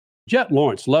Jett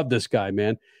Lawrence, love this guy,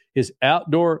 man. His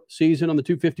outdoor season on the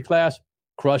 250 class,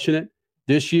 crushing it.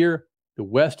 This year, the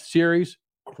West Series,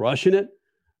 crushing it.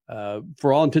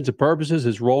 For all intents and purposes,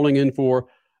 is rolling in for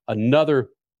another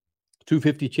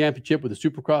 250 championship with the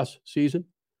Supercross season.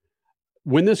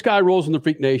 When this guy rolls in the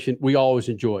Freak Nation, we always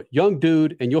enjoy it. Young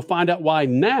dude, and you'll find out why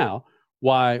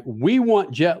we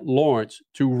want Jett Lawrence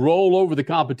to roll over the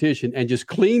competition and just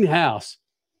clean house.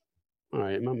 All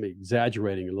right, I'm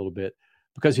exaggerating a little bit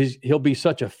because he'll be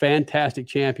such a fantastic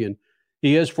champion.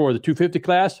 He is for the 250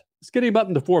 class. Let's get him up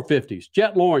in the 450s.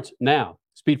 Jett Lawrence now,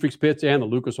 Speed Freaks Pits and the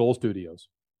Lucas Oil Studios.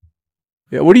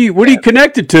 Yeah, what are you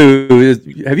connected to?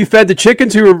 Have you fed the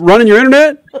chickens who are running your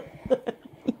internet?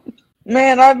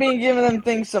 Man, I've been giving them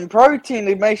things some protein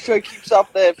to make sure it keeps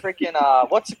up their freaking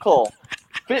what's it called?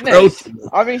 Fitness. Protein.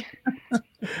 I mean,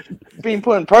 been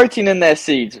putting protein in their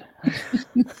seeds.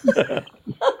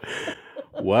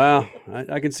 Wow,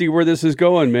 I can see where this is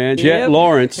going, man. Jett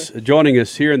Lawrence joining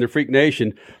us here in the Freak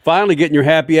Nation. Finally getting your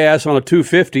happy ass on a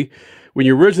 250. When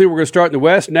you originally were going to start in the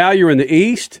West, now you're in the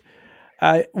East.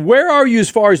 Where are you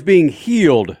as far as being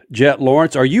healed, Jett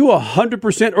Lawrence? Are you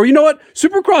 100%? Or you know what?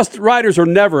 Supercross riders are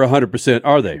never 100%,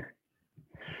 are they?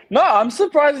 No, I'm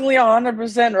surprisingly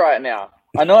 100% right now.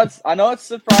 I know it's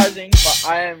surprising, but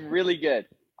I am really good.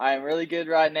 I am really good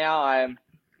right now. I am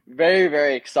very,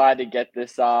 very excited to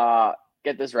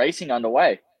get this racing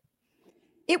underway.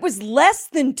 It was less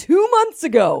than 2 months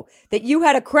ago that you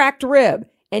had a cracked rib,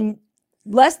 and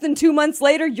less than 2 months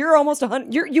later, you're almost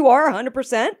 100. You are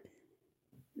 100%.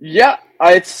 Yeah,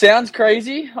 it sounds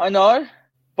crazy, I know,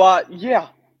 but yeah,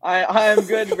 I am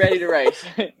good and ready to race.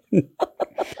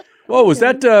 Whoa, was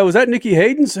that Nikki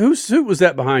Hayden's? Whose suit was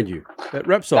that behind you? That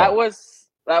Repsol?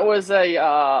 That was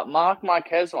a Mark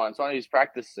Marquez one. It's one of his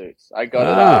practice suits. I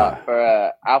got it for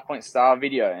a Alpoint Star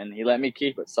video, and he let me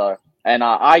keep it. So, and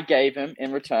I gave him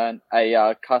in return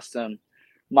a custom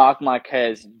Mark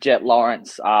Marquez Jett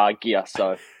Lawrence gear.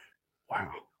 So,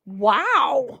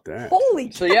 wow, holy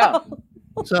cow. So yeah.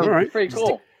 So all right. Pretty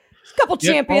cool. A couple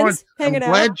champions hanging out.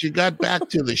 I'm glad you got back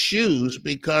to the shoes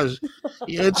because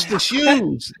it's the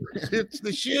shoes. It's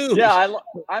the shoes. Yeah,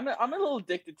 I'm a little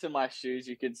addicted to my shoes,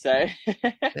 you could say.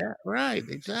 Yeah, right.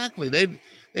 Exactly.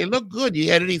 They look good. You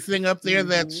had anything up there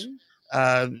that's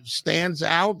stands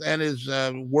out and is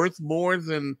worth more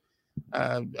than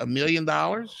 $1 million?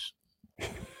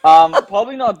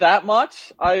 Probably not that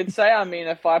much. I would say. I mean,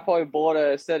 if I probably bought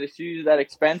a set of shoes that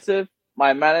expensive,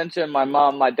 my manager, my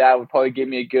mom, my dad would probably give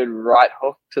me a good right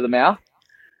hook to the mouth.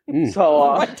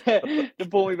 So to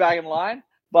pull me back in line.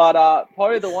 But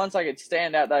probably the ones I could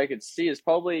stand out that I could see is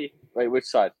probably which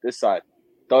side? This side.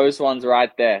 Those ones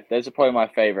right there. Those are probably my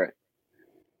favorite.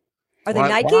 Are they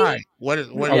Nike? Why? What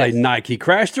are they Nike?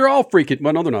 Crash? They're all freaking.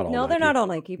 Well, no, they're not all. No, Nike. they're not all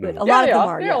Nike, but a lot of them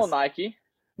are. They're all Nike.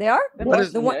 They are.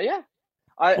 Yeah.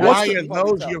 Why are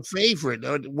those your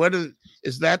favorite? What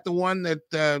is that? The one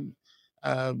that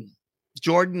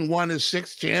Jordan won his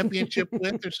 6th championship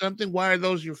with, or something? Why are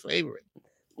those your favorite?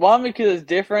 One, because it's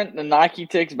different. The Nike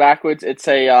ticks backwards. It's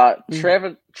a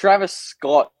Travis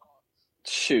Scott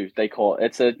shoe, they call it.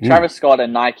 It's a Travis Scott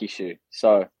and Nike shoe.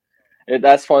 So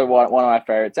that's probably one of my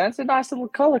favorites. And it's a nice little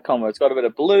color combo. It's got a bit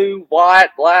of blue, white,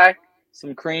 black,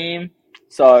 some cream.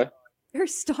 So very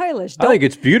stylish. I think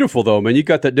it's beautiful, though, man. You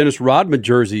got that Dennis Rodman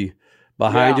jersey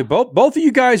behind you. Both of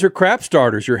you guys are crap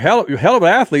starters. You're hell of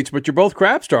athletes, but you're both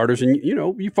crap starters, and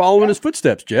you follow in his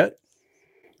footsteps, Jett.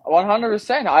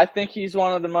 100%. I think he's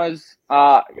one of the most.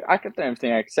 I don't even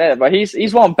think I could say that, but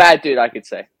he's one bad dude. I could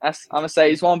say. I'm gonna say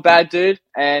he's one bad dude,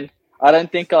 and I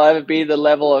don't think I'll ever be the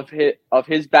level of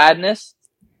his badness.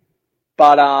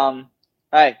 But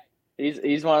hey,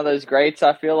 he's one of those greats.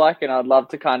 I feel like, and I'd love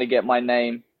to kind of get my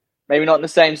name, maybe not in the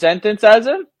same sentence as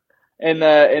him, in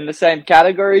the same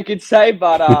category, you could say,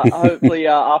 but hopefully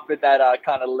up in that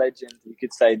kind of legend, you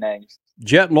could say names.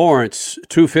 Jett Lawrence,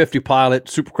 250 pilot,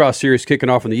 Supercross Series kicking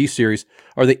off in the East Series,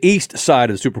 or the East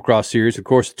side of the Supercross Series. Of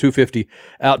course, the 250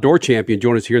 outdoor champion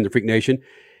joining us here in the Freak Nation.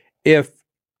 If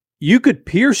you could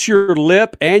pierce your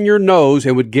lip and your nose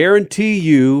and would guarantee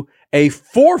you a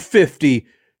 450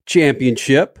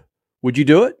 championship, would you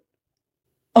do it?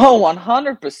 Oh,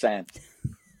 100%.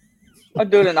 I'd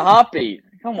do it in a heartbeat.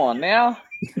 Come on now.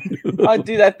 I'd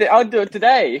do that. I'd do it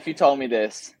today if you told me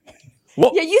this.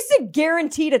 Well, yeah, you said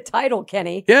guaranteed a title,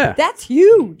 Kenny. Yeah. That's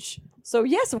huge. So,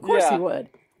 yes, of course you would.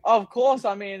 Of course.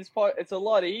 I mean, it's a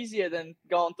lot easier than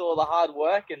going through all the hard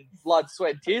work and blood,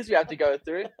 sweat, tears we have to go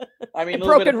through. I mean, a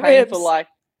little bit of pain for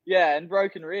and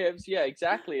broken ribs. Yeah,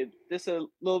 exactly. Just a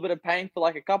little bit of pain for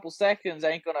like a couple seconds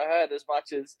ain't going to hurt as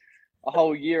much as a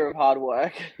whole year of hard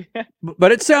work.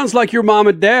 But it sounds like your mom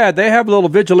and dad, they have a little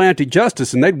vigilante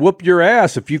justice, and they'd whoop your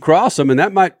ass if you cross them, and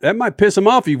that might piss them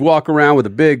off if you walk around with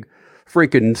a big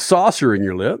freaking saucer in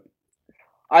your lip.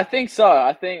 I think so.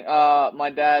 I think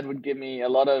my dad would give me a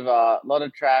lot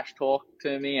of trash talk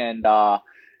to me, and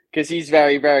because he's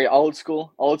very, very old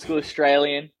school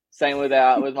Australian. Same with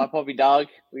my puppy dog,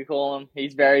 we call him.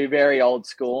 He's very, very old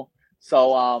school.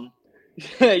 So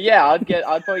yeah, I'd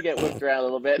probably get whipped around a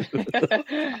little bit.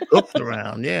 Whipped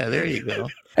around, yeah. There you go.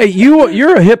 Hey,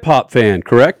 you're a hip hop fan,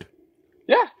 correct?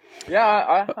 Yeah,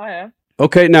 I am.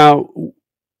 Okay, now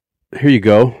here you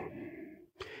go.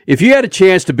 If you had a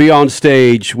chance to be on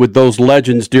stage with those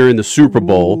legends during the Super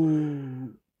Bowl,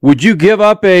 would you give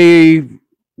up a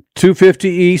 250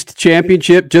 East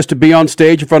championship just to be on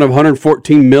stage in front of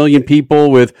 114 million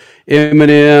people with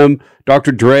Eminem,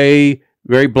 Dr. Dre,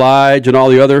 Mary Blige, and all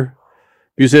the other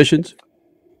musicians?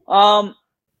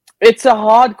 It's a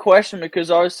hard question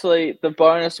because obviously the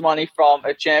bonus money from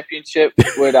a championship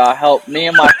would help me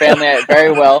and my family out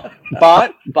very well.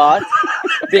 But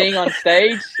being on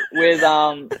stage with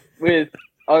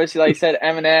obviously, like you said,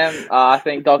 Eminem, I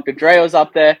think Dr. Dre was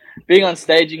up there. Being on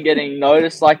stage and getting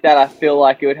noticed like that, I feel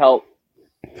like it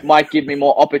might give me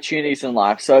more opportunities in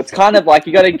life. So it's kind of like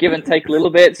you got to give and take a little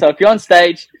bit. So if you're on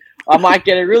stage, I might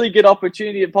get a really good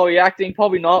opportunity of probably acting,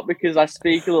 probably not because I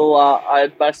speak a little.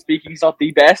 My speaking's not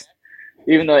the best,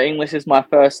 even though English is my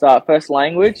first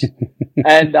language,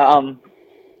 and I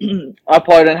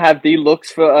probably don't have the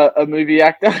looks for a movie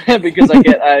actor because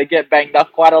I get banged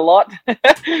up quite a lot.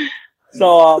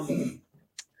 So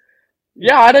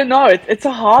yeah, I don't know. It's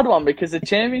a hard one because the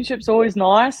championship's always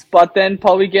nice, but then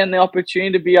probably getting the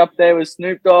opportunity to be up there with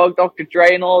Snoop Dogg, Dr.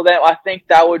 Dre, and all of that, I think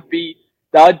that would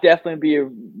definitely be a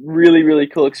really, really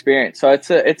cool experience. So it's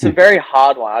a very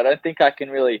hard one. I don't think I can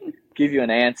really give you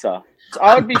an answer.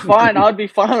 I would be fine. I would be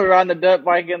fine around the dirt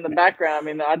bike in the background.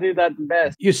 I mean, I do that the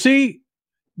best. You see,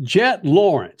 Jett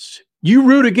Lawrence, you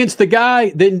root against the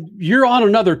guy, then you're on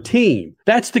another team.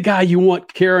 That's the guy you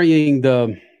want carrying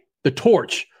the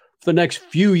torch for the next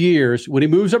few years when he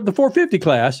moves up the 450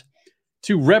 class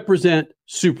to represent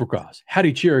Supercross. How do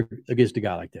you cheer against a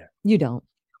guy like that? You don't.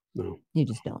 No. You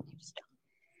just don't.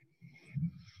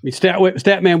 I mean,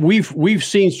 Statman, we've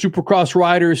seen Supercross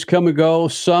riders come and go,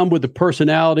 some with the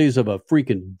personalities of a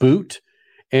freaking boot,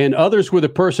 and others with a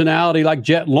personality like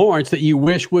Jett Lawrence that you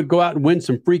wish would go out and win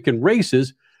some freaking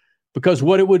races because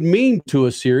what it would mean to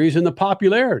a series and the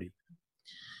popularity.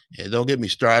 Yeah, don't get me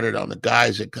started on the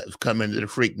guys that have come into the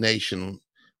Freak Nation,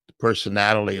 the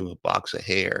personality of a box of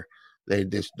hair. They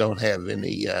just don't have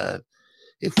any.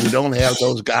 If we don't have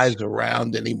those guys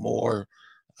around anymore,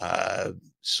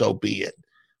 so be it.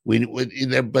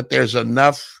 But there's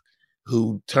enough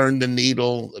who turn the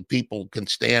needle that people can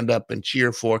stand up and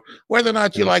cheer for, whether or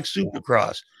not you like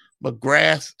Supercross.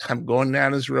 McGrath, I'm going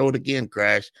down this road again,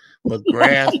 Crash.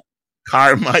 McGrath,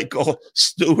 Carmichael,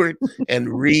 Stewart, and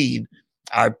Reed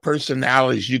are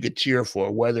personalities you could cheer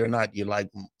for, whether or not you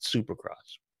like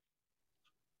Supercross.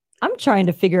 I'm trying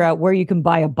to figure out where you can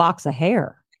buy a box of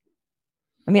hair.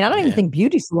 I mean, I don't even think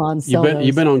beauty salons sell those.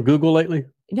 You've been on Google lately?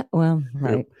 Yeah, well,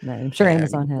 right. I'm sure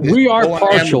Amazon has. We are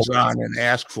partial. Amazon and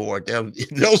ask for it.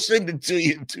 They'll send it to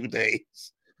you in 2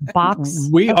 days. Box.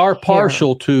 We are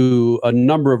partial to a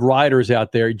number of riders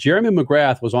out there. Jeremy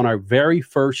McGrath was on our very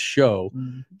first show,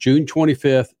 June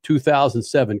 25th,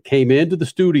 2007, came into the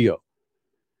studio.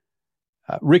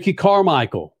 Ricky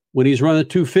Carmichael, when he's running the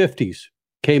 250s,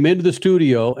 came into the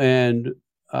studio and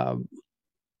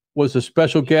was a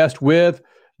special guest with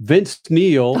Vince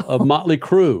Neil of Motley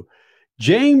Crue.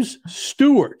 James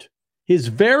Stewart, his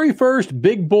very first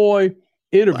big boy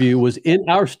interview was in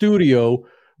our studio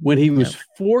when he was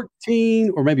 14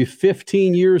 or maybe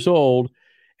 15 years old,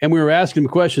 and we were asking him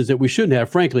questions that we shouldn't have,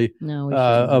 frankly,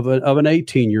 of an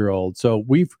 18-year-old. So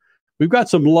we've got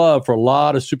some love for a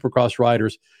lot of Supercross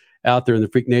riders out there in the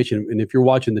Freak Nation. And if you're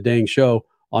watching the dang show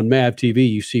on MAV TV,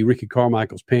 you see Ricky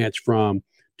Carmichael's pants from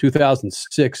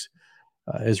 2006.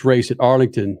 His race at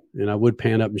Arlington, and I would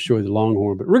pan up and show you the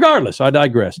Longhorn. But regardless, I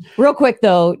digress. Real quick,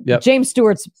 though, James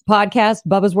Stewart's podcast,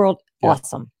 Bubba's World,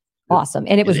 awesome.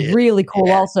 And it was really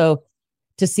cool also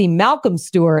to see Malcolm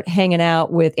Stewart hanging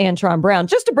out with Antron Brown,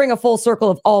 just to bring a full circle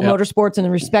of all motorsports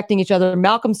and respecting each other.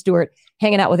 Malcolm Stewart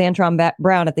hanging out with Antron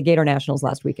Brown at the Gator Nationals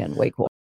last weekend. Way cool.